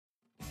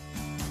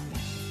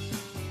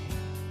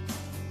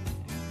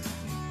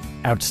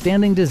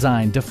Outstanding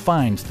design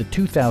defines the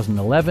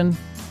 2011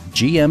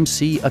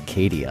 GMC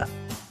Acadia.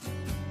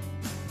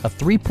 A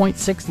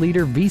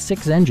 3.6-liter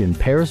V6 engine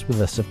pairs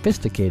with a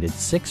sophisticated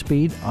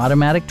 6-speed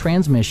automatic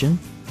transmission,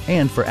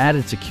 and for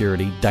added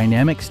security,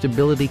 dynamic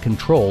stability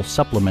control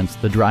supplements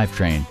the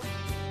drivetrain.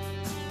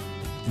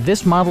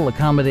 This model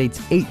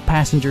accommodates 8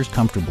 passengers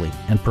comfortably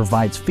and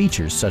provides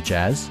features such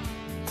as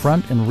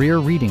front and rear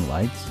reading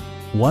lights,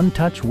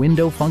 one-touch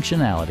window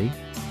functionality,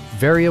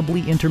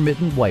 variably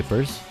intermittent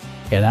wipers,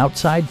 an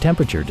outside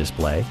temperature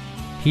display,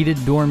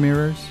 heated door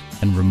mirrors,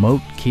 and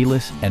remote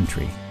keyless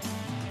entry.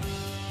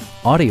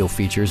 Audio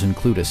features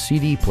include a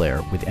CD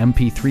player with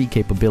MP3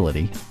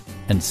 capability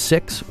and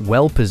 6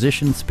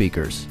 well-positioned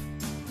speakers.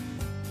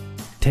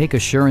 Take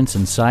assurance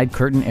in side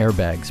curtain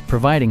airbags,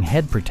 providing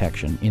head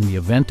protection in the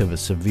event of a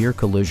severe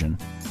collision.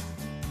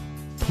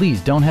 Please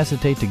don't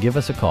hesitate to give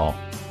us a call.